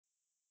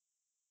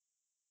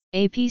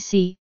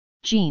APC,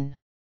 gene.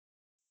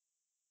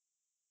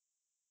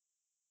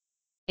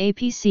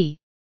 APC,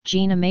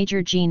 gene, a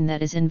major gene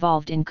that is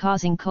involved in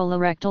causing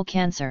colorectal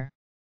cancer.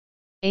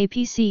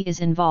 APC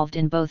is involved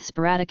in both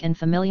sporadic and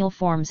familial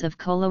forms of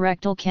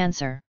colorectal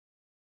cancer.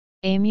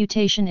 A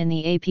mutation in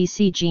the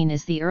APC gene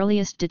is the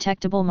earliest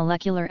detectable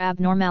molecular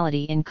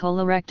abnormality in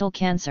colorectal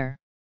cancer.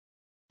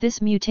 This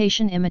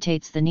mutation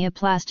imitates the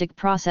neoplastic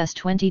process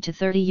 20 to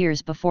 30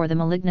 years before the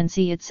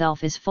malignancy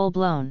itself is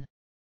full-blown.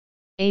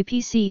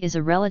 APC is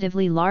a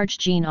relatively large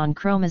gene on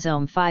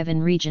chromosome 5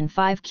 in region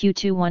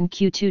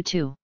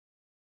 5q21q22.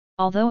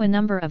 Although a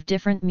number of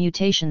different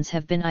mutations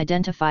have been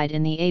identified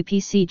in the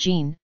APC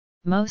gene,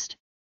 most,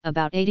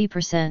 about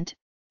 80%,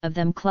 of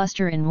them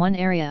cluster in one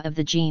area of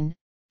the gene,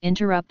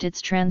 interrupt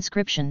its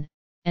transcription,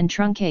 and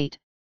truncate,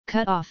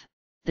 cut off,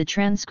 the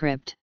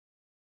transcript.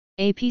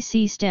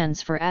 APC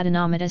stands for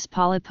adenomatous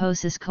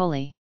polyposis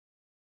coli.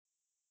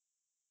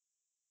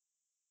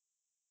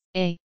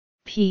 A,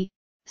 P,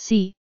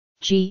 C,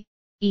 G,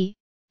 E,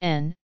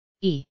 N,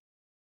 E.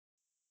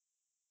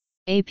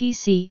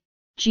 APC,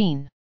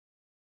 gene.